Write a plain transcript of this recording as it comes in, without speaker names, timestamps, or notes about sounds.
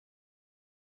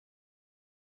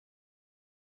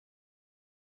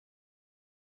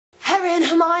Harry and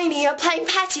Hermione are playing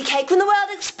patty cake when the world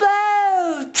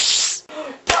explodes.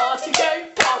 Party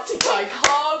cake,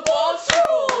 Hogwarts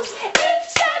rules.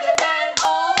 It's gentlemen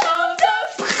all on the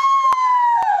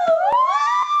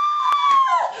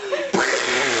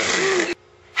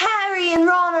Harry and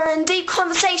Ron are in deep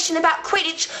conversation about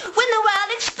Quidditch when the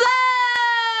world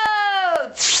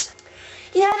explodes.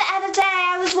 You know, the other day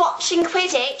I was watching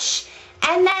Quidditch,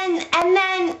 and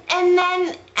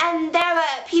there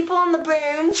were people on the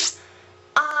brooms.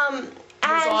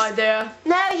 Was I there?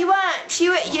 No, you weren't.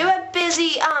 You were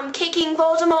busy kicking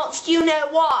Voldemort's you know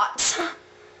what.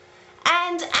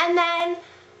 And then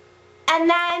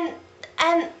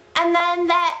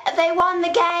they won the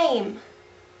game.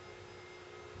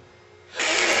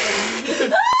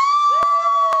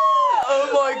 Oh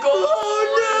my god! Oh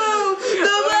no!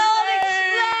 The world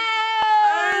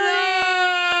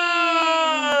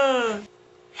explodes!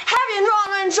 Harry and Ron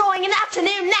are enjoying an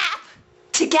afternoon nap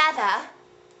together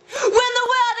when the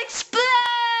world explodes!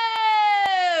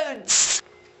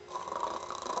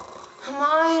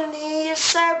 Hermione, you're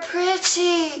so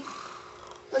pretty.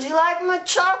 Would you like my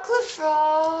chocolate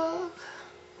frog?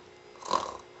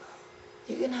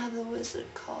 You can have the wizard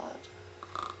card.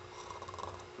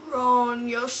 Ron,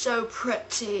 you're so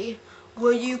pretty.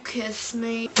 Will you kiss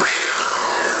me?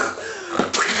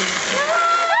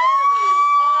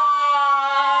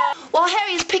 While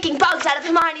Harry is picking bugs out of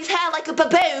Hermione's hair like a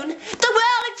baboon, the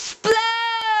world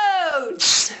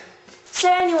explodes! So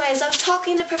anyways, I was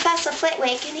talking to Professor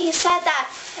Flitwick, and he said that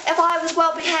if I was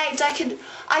well behaved, I could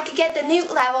get the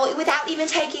newt level without even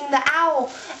taking the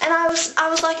owl. And I was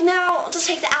like, no, I'll just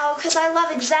take the owl because I love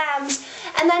exams.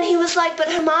 And then he was like, but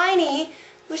Hermione,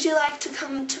 would you like to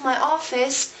come to my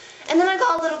office? And then I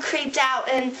got a little creeped out,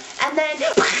 and then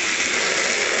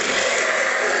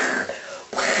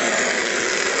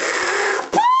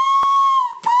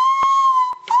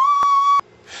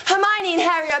Hermione and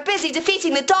Harry are busy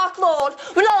defeating the Dark Lord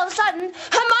when all of a sudden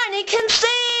Hermione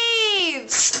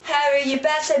conceives! Harry, you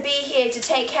better be here to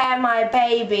take care of my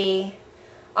baby.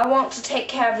 I want to take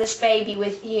care of this baby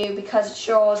with you because it's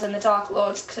yours and the Dark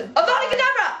Lord's... Avada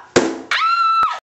Kedavra!